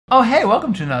Oh, hey,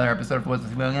 welcome to another episode of What's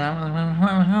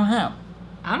This?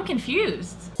 I'm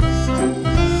confused. I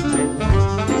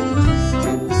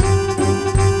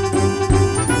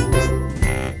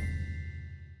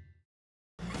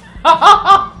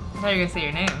thought you were gonna say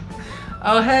your name.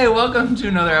 Oh, hey, welcome to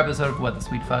another episode of What the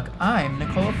Sweet Fuck. I'm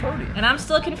Nicola Fody. And I'm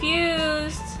still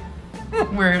confused.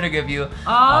 We're here to give you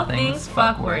all things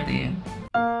fuckworthy.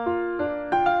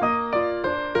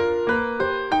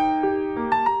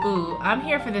 Ooh, I'm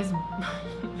here for this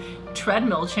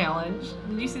treadmill challenge.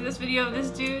 Did you see this video of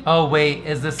this dude? Oh, wait,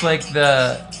 is this like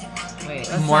the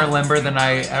more limber than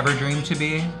I ever dreamed to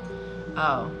be?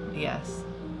 Oh, yes.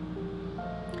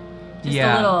 Just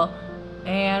Yeah. a little,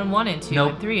 and 1 and 2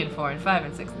 Nope. and 3 and 4 and 5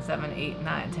 and 6 and 7, 8,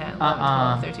 9, 10, 11,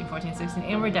 12, 13, 14, 16,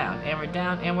 and we're down, and we're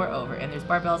down, and we're over, and there's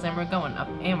barbells, and we're going up,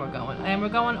 and we're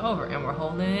going over, and we're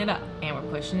holding it up, and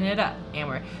we're pushing it up, and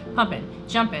we're pumping,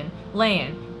 jumping,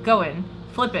 laying, going,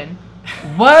 flipping.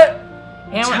 What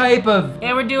And type of...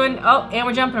 And we're doing, and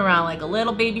we're jumping around like a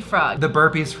little baby frog. The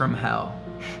burpees from hell.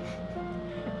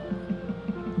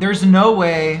 There's no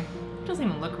way... It doesn't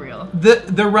even look real.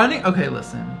 The running... Okay,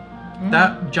 listen.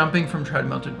 That jumping from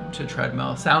treadmill to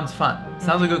treadmill sounds fun.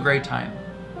 Sounds like a great time.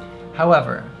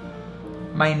 However,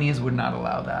 my knees would not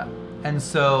allow that. And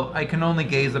so I can only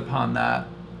gaze upon that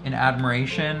in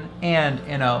admiration and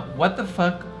in a, what the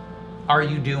fuck are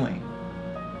you doing?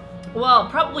 Well,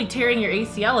 probably tearing your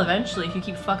ACL eventually if you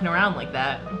keep fucking around like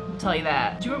that. I'll tell you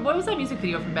that. Do you remember, what was that music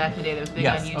video from back in the day that was big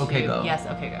on YouTube? Okay, go. Yes,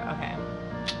 okay, go. Okay.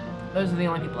 Those are the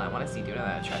only people I want to see doing it on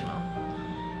a treadmill.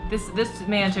 This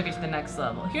man took it to the next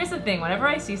level. Here's the thing, whenever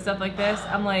I see stuff like this,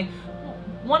 I'm like,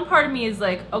 one part of me is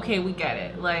like, okay, we get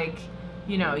it. Like,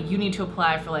 you know, you need to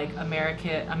apply for like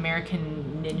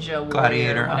American Ninja Warrior,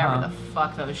 Gladiator, whatever the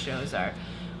fuck those shows are,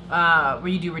 where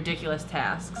you do ridiculous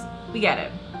tasks. We get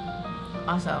it.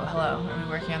 Also, hello, are we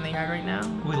working on the yard right now?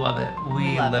 We love it.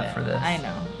 We live for this. I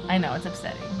know, it's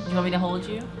upsetting. Do you want me to hold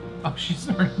you? Oh, she's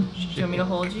starting to shake. Do you want me to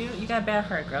hold you? You got a bad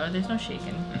heart, girl. There's no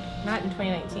shaking. Not in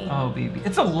 2019. Oh, baby.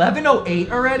 It's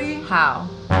 11:08 already? How?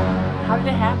 How did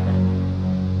it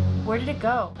happen? Where did it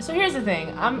go? So here's the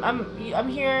thing. I'm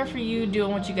here for you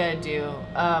doing what you gotta do.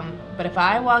 But if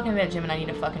I walk into that gym and I need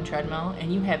a fucking treadmill,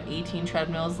 and you have 18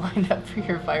 treadmills lined up for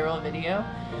your viral video,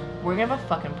 we're gonna have a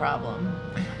fucking problem.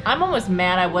 I'm almost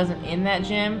mad I wasn't in that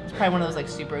gym. It's probably one of those like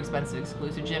super expensive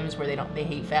exclusive gyms where they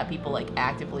hate fat people like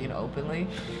actively and openly.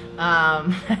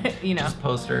 You know. Just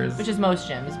posters. Which is most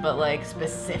gyms, but like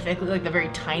specifically like the very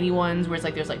tiny ones where it's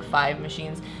like there's like 5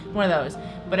 machines. One of those.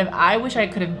 But if I wish I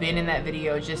could have been in that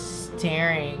video just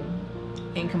staring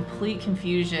in complete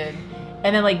confusion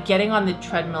and then like getting on the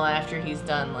treadmill after he's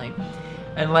done like.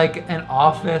 And like an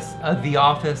office, The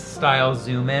Office style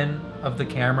zoom in of the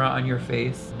camera on your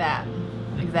face. That.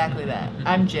 Exactly that.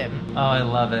 I'm Jim. Oh, I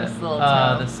love it.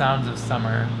 The sounds of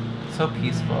summer. So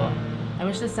peaceful. I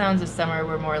wish the sounds of summer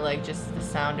were more like just the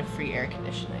sound of free air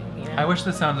conditioning, you know? I wish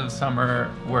the sounds of summer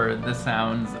were the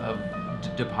sounds of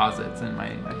deposits in my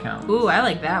account. Ooh, I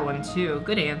like that one too.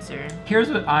 Good answer. Here's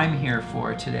what I'm here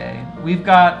for today. We've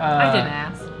got I didn't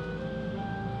ask.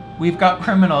 We've got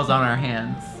criminals on our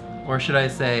hands. Or should I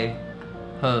say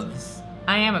hooves.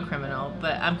 I am a criminal,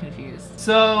 but I'm confused.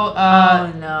 So,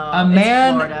 oh no, a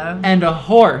man and a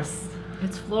horse.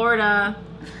 It's Florida.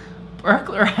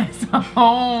 Burglarize a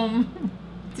home.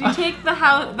 Do you take the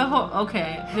house, the whole?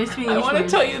 Okay, there's too many. I want to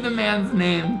tell you the man's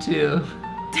name too.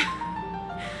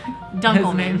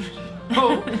 Dunkelman.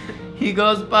 Oh, he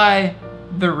goes by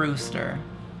the Rooster,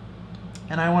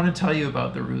 and I want to tell you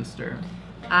about the Rooster.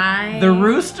 The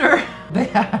Rooster. They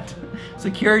had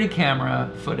security camera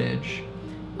footage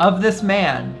of this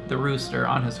man, the Rooster,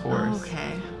 on his horse,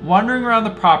 wandering around the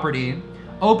property,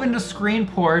 opened a screen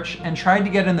porch and tried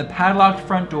to get in the padlocked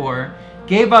front door,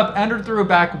 gave up, entered through a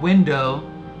back window,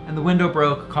 and the window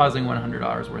broke, causing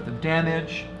 $100 worth of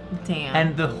damage. Damn.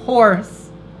 And the horse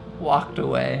walked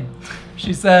away.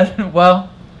 She said,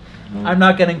 well, I'm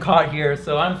not getting caught here,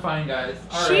 so I'm fine, guys.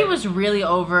 She was really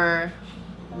over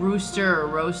Rooster or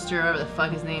Roaster, whatever the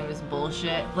fuck his name is,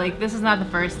 bullshit. Like, this is not the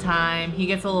first time. He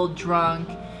gets a little drunk,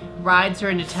 rides her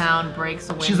into town, breaks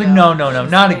a window. She's like, no, not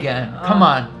like, again. Come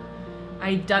on.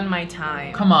 I've done my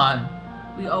time. Come on.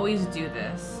 We always do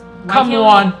this. Come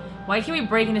on. Why can't we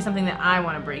break into something that I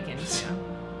want to break into?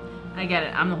 I get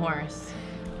it. I'm the horse.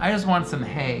 I just want some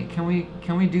hay. Can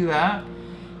we do that?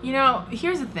 You know,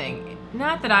 here's the thing.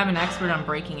 Not that I'm an expert on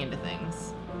breaking into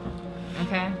things.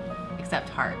 Okay? Except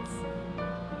hearts.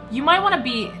 You might want to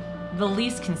be the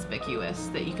least conspicuous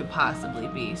that you could possibly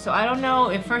be. So I don't know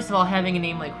if, first of all, having a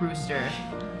name like Rooster,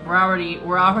 we're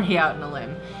already out in a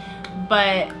limb.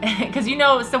 But, because you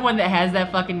know someone that has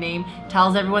that fucking name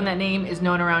tells everyone that name is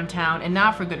known around town, and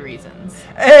not for good reasons.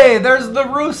 Hey, there's the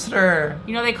rooster.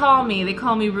 You know, they call me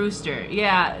Rooster.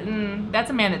 Yeah, that's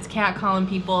a man that's catcalling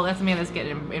people. That's a man that's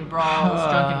getting in brawls,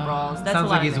 drunken brawls. That's sounds a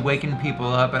lot like he's of things. waking people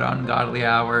up at ungodly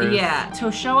hours. Yeah,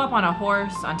 to show up on a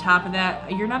horse, on top of that,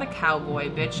 you're not a cowboy,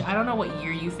 bitch. I don't know what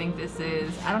year you think this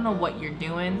is. I don't know what you're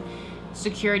doing.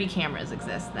 Security cameras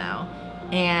exist now.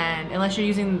 And unless you're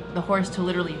using the horse to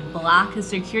literally block the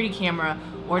security camera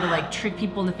or to like trick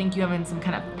people to think you have in some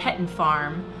kind of petting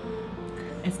farm,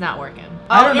 it's not working.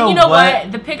 I don't know, and you know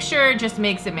what? The picture just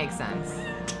makes it make sense.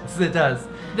 It does.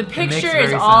 The picture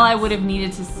is all I would have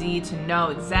needed to see to know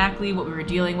exactly what we were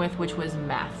dealing with, which was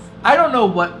meth. I don't know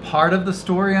what part of the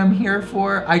story I'm here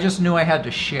for. I just knew I had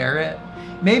to share it.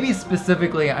 Maybe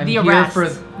specifically I'm here for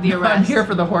the arrest. I'm here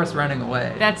for the horse running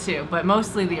away. That too, but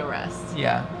mostly the arrest.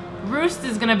 Yeah. Roost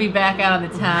is gonna be back out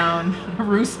of the town.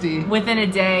 Roosty. Within a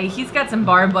day. He's got some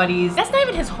bar buddies. That's not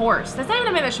even his horse. That's not even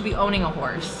a man that should be owning a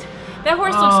horse. That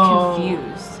horse looks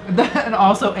confused. And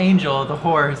also Angel, the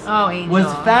horse, Angel,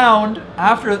 was found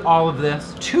after all of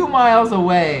this 2 miles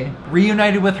away,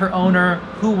 reunited with her owner,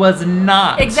 who was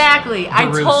not. Exactly. I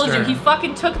told you, rooster. he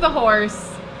fucking took the horse.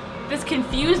 This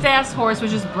confused ass horse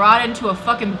was just brought into a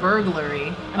fucking burglary.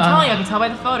 I'm telling you, I can tell by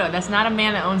the photo. That's not a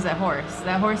man that owns that horse.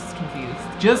 That horse is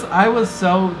confused. I was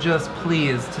so just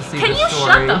pleased to see Can the you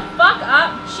story. shut the fuck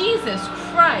up? Jesus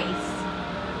Christ.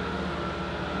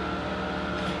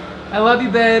 I love you,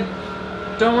 babe.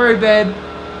 Don't worry, babe.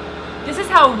 This is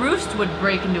how Roost would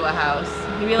break into a house.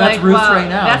 He'd be That's like, Roost wow, right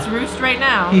now. That's Roost right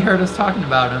now. He heard us talking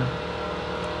about him.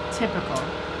 Typical.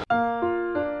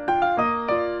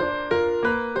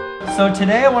 So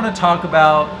today I want to talk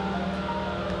about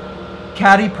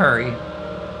Katy Perry.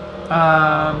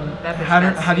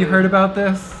 Have you heard about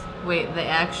this? Wait, the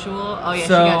actual? Oh yeah,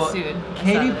 so, she got sued.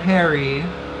 Katy Perry,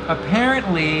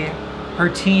 apparently her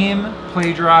team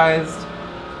plagiarized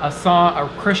a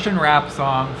Christian rap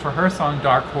song for her song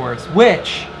Dark Horse,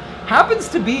 which happens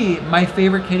to be my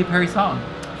favorite Katy Perry song.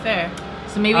 Fair.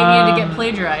 So maybe it needed to get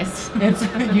plagiarized. It's,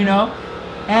 you know,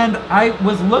 and I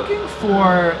was looking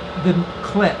for the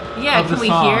clip Yeah, of the can we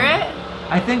song. hear it?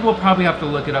 I think we'll probably have to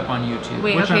look it up on YouTube.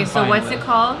 Wait, which okay, I'm so fine what's with. it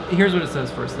called? Here's what it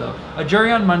says first, though. A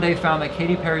jury on Monday found that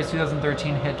Katy Perry's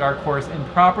 2013 hit Dark Horse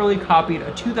improperly copied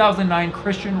a 2009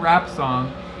 Christian rap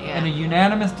song in a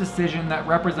unanimous decision that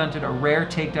represented a rare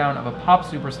takedown of a pop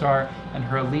superstar and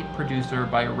her elite producer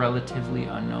by a relatively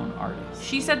unknown artist.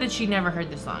 She said that she never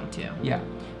heard the song, too. Yeah.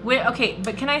 Wait, okay,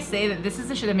 but can I say that this is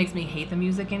the shit that makes me hate the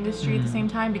music industry at the same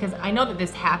time? Because I know that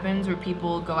this happens where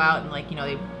people go out and, like, you know,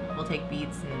 they will take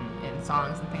beats and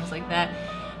songs and things like that.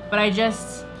 But I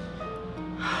just...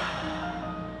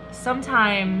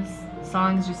 Sometimes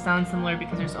songs just sound similar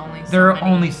because there's only so There are many,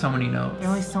 only so many notes. There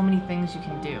are only so many things you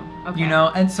can do. Okay. You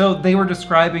know, and so they were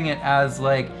describing it as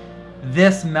like,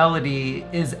 this melody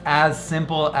is as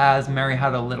simple as Mary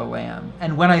Had a Little Lamb.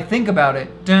 And when I think about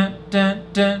it, dun dun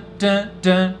dun dun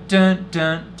dun dun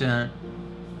dun dun.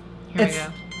 Here we go.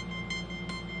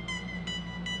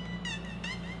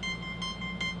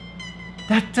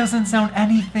 That doesn't sound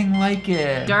anything like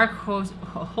it. Dark Horse,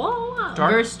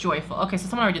 verse joyful. Okay, so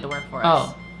someone already did the work for us.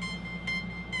 Oh.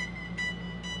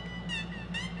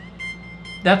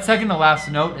 That second to last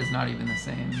note is not even the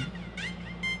same.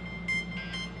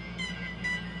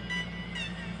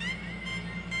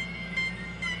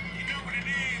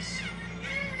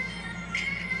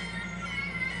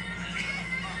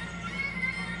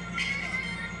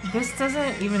 This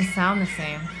doesn't even sound the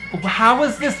same. How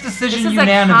was this decision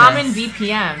unanimous? This is a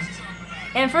common BPM.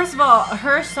 And first of all,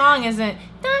 her song isn't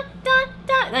da da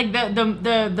da, like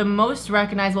the most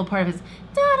recognizable part of it is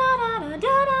da da da da da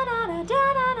da da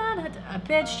da da da.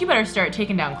 Bitch, you better start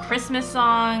taking down Christmas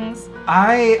songs.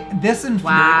 This is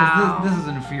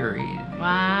infuriating.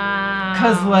 Wow.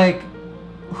 Cause like,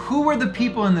 who were the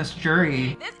people in this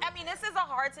jury? This is a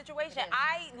hard situation.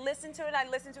 I listened to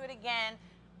it again.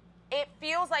 It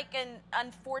feels like an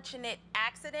unfortunate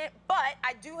accident, but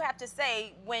I do have to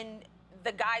say, when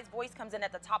the guy's voice comes in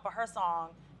at the top of her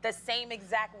song, the same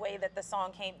exact way that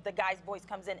the guy's voice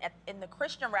comes in the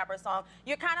Christian rapper song,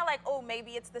 you're kind of like, oh,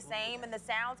 maybe it's the same in the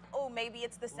sounds. Oh, maybe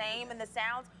it's the same in the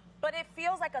sounds. But it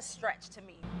feels like a stretch to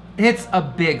me. It's a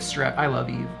big stretch. I love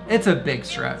Eve. It's a big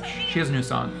stretch. She has a new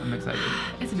song. I'm excited.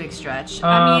 It's a big stretch.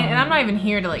 I mean, and I'm not even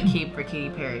here to like cape for Katy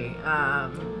Perry,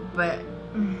 but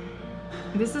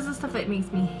this is the stuff that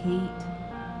makes me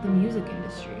hate the music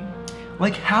industry.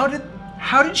 Like, how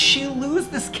did she lose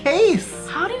this case?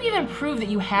 How do you even prove that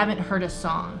you haven't heard a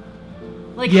song?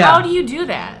 Like, how do you do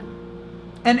that?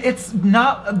 And it's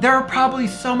not, there are probably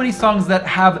so many songs that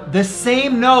have the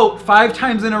same note 5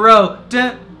 times in a row.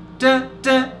 Dun, dun,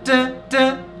 dun, dun,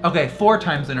 dun. Okay, 4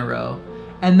 times in a row.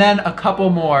 And then a couple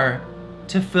more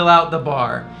to fill out the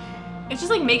bar. It just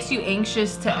like makes you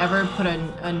anxious to ever put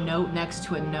a note next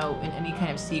to a note in any kind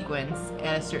of sequence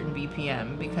at a certain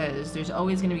BPM, because there's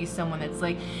always gonna be someone that's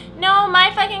like, no,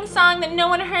 my fucking song that no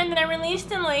one heard that I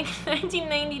released in like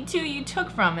 1992 you took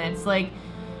from it. It's like,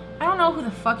 I don't know who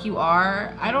the fuck you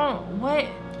are. I don't, what?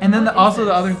 And then what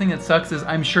the other thing that sucks is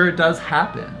I'm sure it does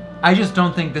happen. I just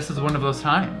don't think this is one of those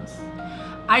times.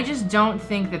 I just don't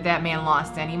think that that man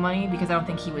lost any money, because I don't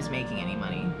think he was making any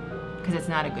money, because it's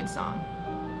not a good song.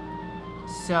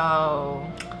 So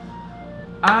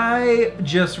I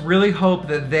just really hope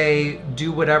that they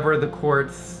do whatever the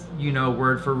court's, you know,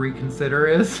 word for reconsider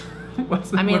is.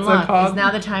 what's that called? Is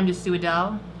now the time to sue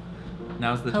Adele?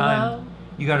 Now's the time.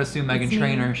 You gotta sue Meghan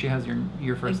Trainor. She has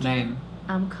your first name.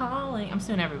 I'm calling. I'm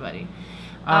suing everybody.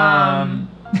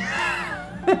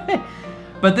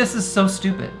 But this is so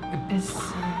stupid. I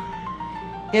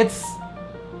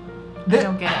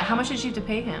don't get it. How much did she have to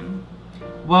pay him?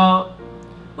 Well,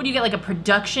 what do you get, like a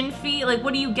production fee? Like,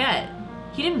 what do you get?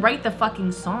 He didn't write the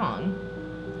fucking song.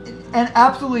 And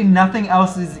absolutely nothing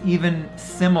else is even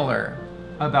similar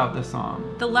about the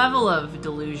song. The level of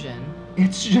delusion.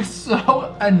 It's just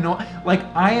so annoying. Like,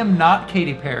 I am not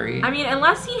Katy Perry. I mean,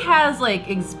 unless he has like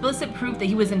explicit proof that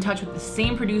he was in touch with the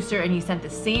same producer and he sent the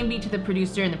same beat to the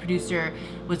producer and the producer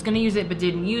was gonna use it but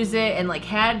didn't use it and like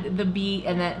had the beat,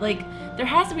 and that like there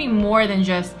has to be more than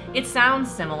just it sounds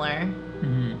similar.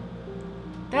 Mm-hmm.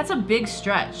 That's a big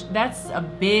stretch. That's a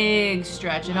big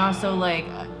stretch. And also like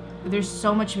there's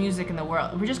so much music in the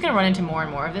world. We're just gonna run into more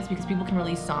and more of this because people can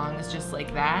release songs just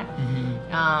like that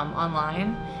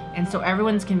online. And so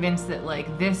everyone's convinced that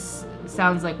like this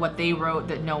sounds like what they wrote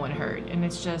that no one heard. And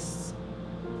it's just,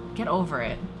 get over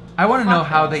it. I want to know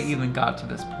how they even got to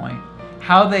this point.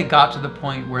 How they got to the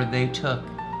point where they took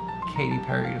Katy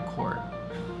Perry to court.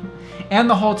 And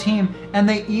the whole team. And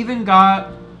they even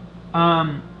got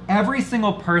every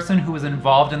single person who was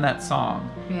involved in that song.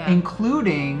 Yeah.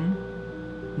 Including,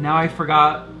 now I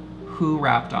forgot who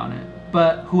rapped on it.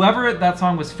 But whoever that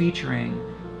song was featuring,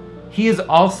 he is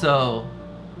also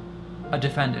a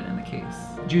defendant in the case.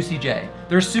 Juicy J.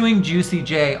 They're suing Juicy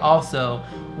J also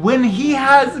when he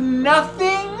has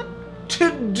nothing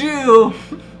to do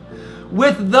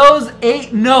with those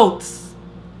 8 notes.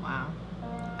 Wow.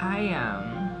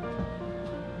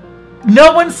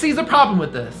 No one sees a problem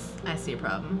with this. I see a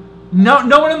problem.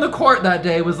 No one in the court that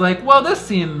day was like, well, this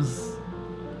seems...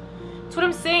 So what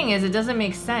I'm saying is it doesn't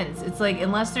make sense. It's like,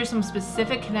 unless there's some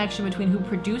specific connection between who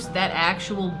produced that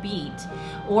actual beat,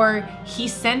 or he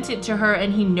sent it to her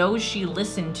and he knows she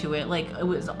listened to it, like it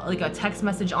was like a text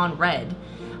message on red.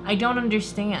 I don't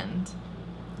understand.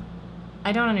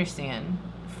 I don't understand.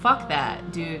 Fuck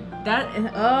that, dude.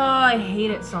 I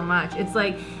hate it so much. It's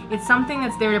like, it's something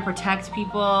that's there to protect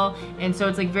people, and so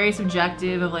it's like very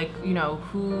subjective of like, you know,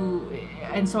 who,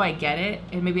 and so I get it,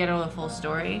 and maybe I don't know the full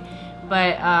story.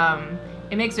 But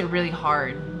it makes it really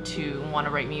hard to want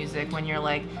to write music when you're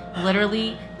like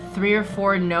literally 3 or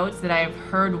 4 notes that I've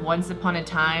heard once upon a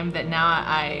time that now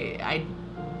I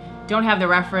don't have the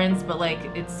reference, but like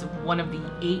it's one of the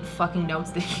 8 fucking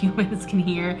notes that humans can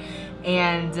hear,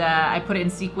 and I put it in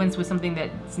sequence with something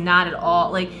that's not at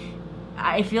all, like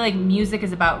I feel like music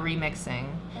is about remixing.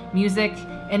 Music,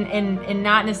 and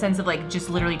not in a sense of like just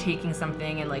literally taking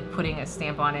something and like putting a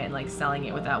stamp on it and like selling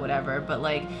it without whatever, but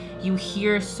like you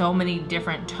hear so many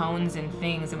different tones and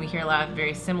things, and we hear a lot of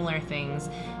very similar things,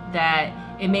 that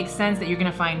it makes sense that you're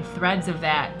gonna find threads of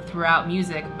that throughout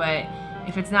music. But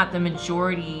if it's not the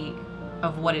majority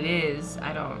of what it is,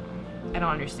 I don't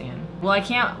understand. Well, I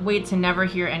can't wait to never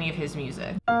hear any of his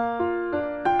music.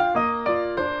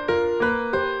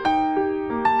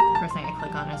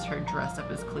 Her dressed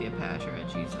up as Cleopatra.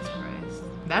 Jesus Christ.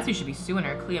 That's who should be suing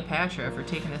her, Cleopatra, for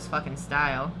taking this fucking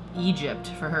style. Egypt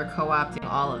for her co-opting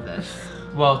all of this.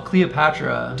 Well,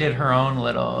 Cleopatra did her own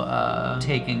little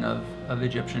taking of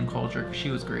Egyptian culture. She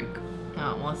was Greek.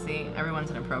 Oh, well, see,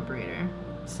 everyone's an appropriator.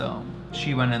 So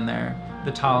she went in there.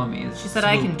 The Ptolemies. She said, swooped.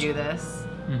 I can do this.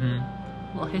 Mm-hmm.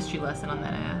 A little history lesson on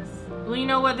that ass. Well, you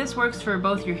know what? This works for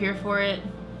both You're Here For It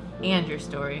and your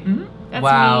story. Mm-hmm. That's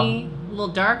wow. me. Little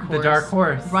dark horse. The dark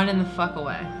horse. Running the fuck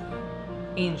away.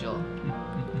 Angel.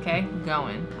 Okay?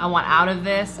 Going. I want out of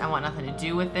this. I want nothing to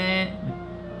do with it.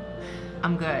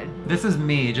 I'm good. This is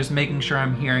me just making sure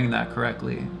I'm hearing that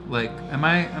correctly. Like, am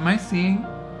I seeing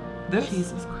this?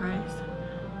 Jesus Christ.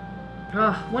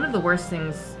 Ugh, one of the worst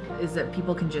things is that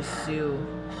people can just sue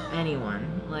anyone.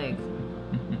 Like,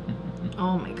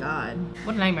 Oh my god.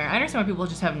 What a nightmare. I understand why people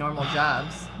just have normal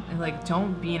jobs. Like,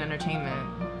 don't be in entertainment.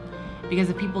 Because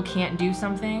if people can't do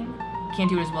something, can't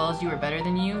do it as well as you or better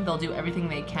than you, they'll do everything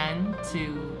they can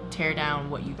to tear down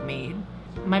what you've made.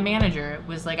 My manager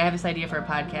was like, I have this idea for a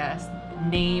podcast,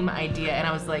 name, idea, and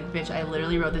I was like, bitch, I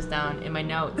literally wrote this down in my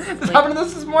notes. This happened to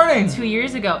us this morning. 2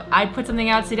 years ago. I put something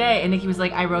out today, and Nikki was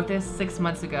like, I wrote this 6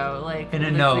 months ago. Like, in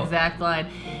a note. Exact line.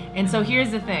 And so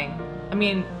here's the thing. I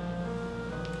mean,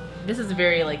 this is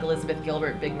very like Elizabeth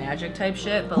Gilbert, Big Magic type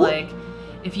shit, but like,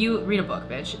 if you read a book,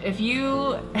 bitch, if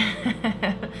you,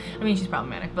 I mean, she's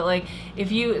problematic, but like,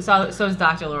 if you, so is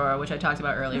Dr. Laura, which I talked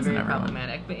about earlier, very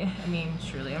problematic, but I mean,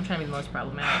 surely, I'm trying to be the most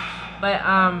problematic, but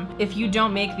if you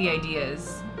don't make the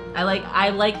ideas, I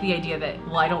like the idea that,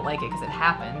 well, I don't like it because it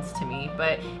happens to me,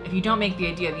 but if you don't make the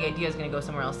idea is going to go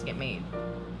somewhere else to get made.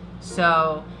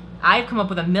 So, I've come up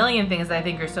with a million things that I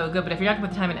think are so good, but if you're not gonna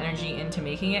put the time and energy into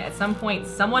making it, at some point,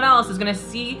 someone else is gonna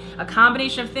see a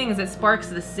combination of things that sparks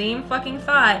the same fucking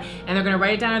thought, and they're gonna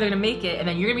write it down or they're gonna make it, and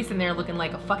then you're gonna be sitting there looking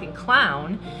like a fucking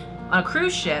clown on a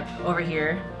cruise ship over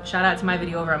here. Shout out to my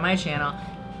video over on my channel.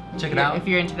 Check it out. If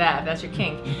you're into that, if that's your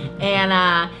kink.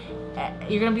 And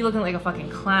you're gonna be looking like a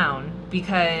fucking clown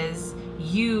because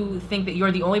you think that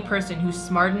you're the only person who's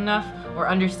smart enough or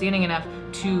understanding enough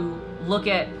to look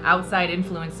at outside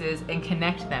influences and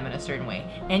connect them in a certain way.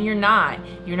 And you're not.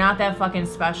 You're not that fucking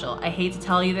special. I hate to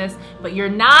tell you this, but you're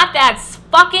not that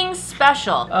fucking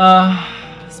special.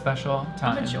 Special Tanjas.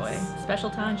 I'm a joy.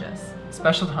 Special Tanjas.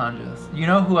 Special Tanjas. You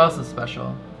know who else is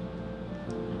special?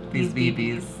 These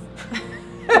BBs.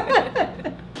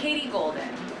 Katie Golden.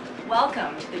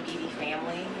 Welcome to the BB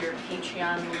family, your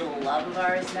Patreon little love of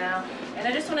ours now. And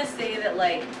I just want to say that,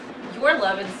 like, your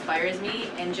love inspires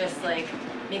me and just, like,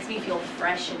 makes me feel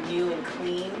fresh and new and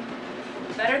clean.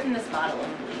 Better than this bottle of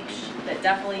bleach that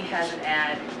definitely has an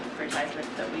advertisement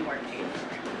that we weren't paid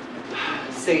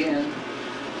for. Satan,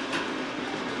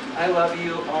 I love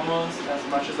you almost as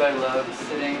much as I love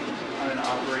sitting on an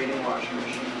operating washing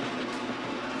machine.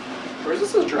 Or is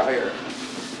this a dryer?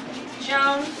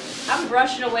 Joan, I'm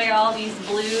brushing away all these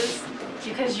blues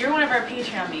because you're one of our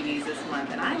Patreon BBs this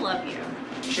month and I love you.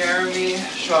 Jeremy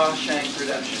Shawshank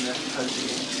Redemption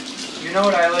pussy. You know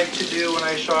what I like to do when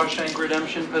I Shawshank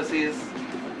Redemption pussies?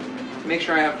 Make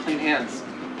sure I have clean hands.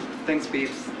 Thanks,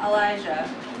 beeps. Elijah,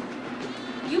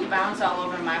 you bounce all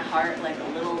over my heart like a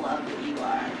little love that you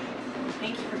are.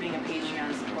 Thank you for being a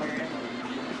Patreon supporter.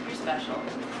 You're special.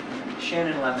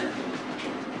 Shannon Lemon,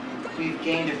 we've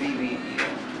gained a BB,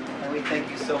 and we thank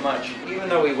you so much, even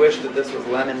though we wish that this was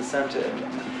lemon scented.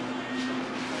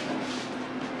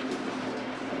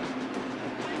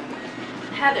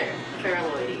 Heather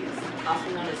Farrelloides, also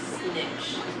known as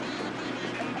Snitch.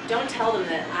 Don't tell them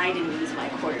that I didn't use my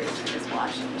quarters for this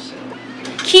washing machine.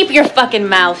 Keep your fucking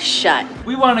mouth shut.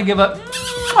 We want to give up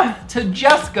to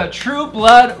Jessica True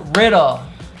Blood Riddle.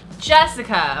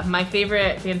 Jessica, my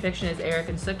favorite fanfiction is Eric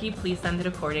and Sookie. Please send it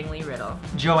accordingly, Riddle.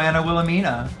 Joanna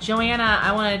Wilhelmina. Joanna,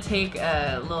 I want to take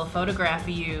a little photograph of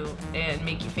you and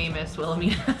make you famous,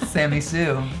 Wilhelmina. Sammy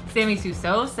Sue. Sammy Sue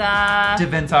Sosa.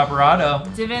 DeVince Operato.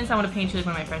 DeVince, I want to paint you like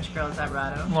one of my French girls,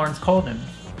 Operato. Lawrence Colden.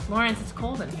 Lawrence, it's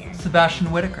cold in here.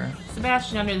 Sebastian Whitaker.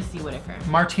 Sebastian Under the Sea Whitaker.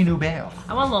 Martine Ubeo.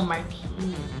 I want a little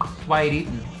Martine. Wyatt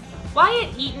Eaton.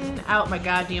 Wyatt Eaton out my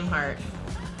goddamn heart.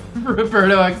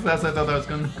 Roberto XS, I thought that was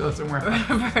going to go somewhere.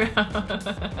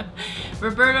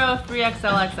 Roberto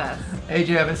 3XLXS. AJ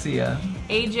Avicilla.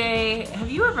 AJ, have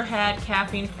you ever had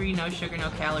caffeine-free, no sugar, no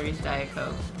calories Diet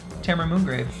Coke? Tamara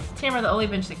Moongrave. Tamara, the only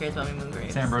bitch that cares about me,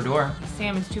 Moongrave. Sam Brodeur.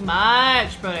 Sam is too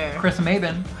much, brother. Chris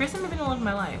Maben. Chris Maben will live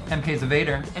my life. MK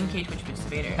Zavader. MK Twitch Bitch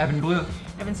Zavader. Evan Blue.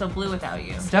 Evan so blue without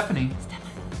you. Stephanie.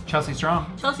 Chelsea Strong.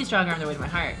 Chelsea Strong are on their way to my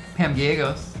heart. Pam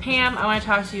Gallegos. Pam, I want to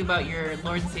talk to you about your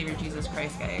Lord and Savior Jesus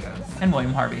Christ Gallegos. And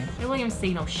William Harvey. And William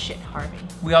say no shit, Harvey.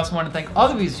 We also want to thank all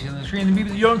the BBs on the screen and the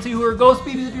BBs you don't see who are ghost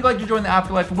BBs. If you'd like to join the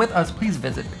afterlife with us, please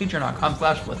visit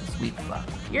patreon.com/whatthesweetfuck.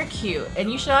 You're cute. And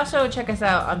you should also check us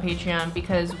out on Patreon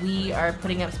because we are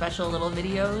putting up special little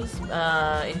videos,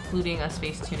 including us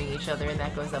face tuning each other, and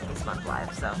that goes up this month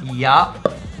live, so.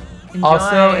 Yup. Enjoy.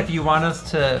 Also, if you want us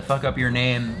to fuck up your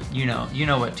name, you know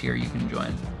what tier you can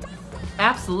join.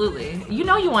 Absolutely. You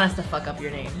know you want us to fuck up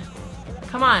your name.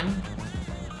 Come on.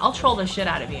 I'll troll the shit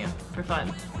out of you for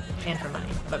fun. And for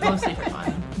money. But mostly for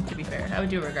fun, to be fair. I would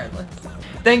do it regardless.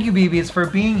 Thank you, BBs, for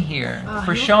being here,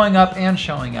 for showing up and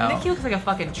showing out. Nick looks like a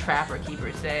fucking trapper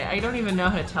keeper today. I don't even know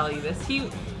how to tell you this.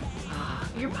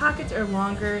 Your pockets are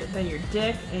longer than your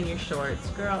dick and your shorts.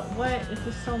 Girl, what? It's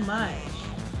just so much.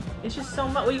 It's just so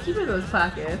much. What do you keep in those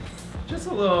pockets? Just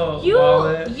a little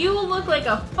wallet. You look like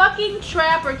a fucking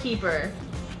trapper keeper.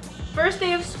 First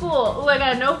day of school. Oh, I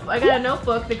got a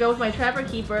notebook that goes with my Trapper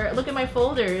Keeper. Look at my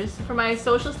folders for my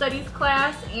social studies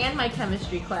class and my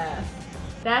chemistry class.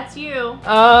 That's you.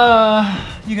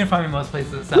 You can find me most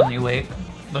places at Soundly Awake,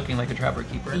 looking like a Trapper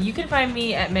Keeper. You can find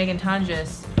me at Megan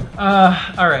Tonjes.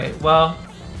 All right. Well,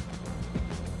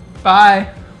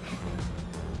 bye.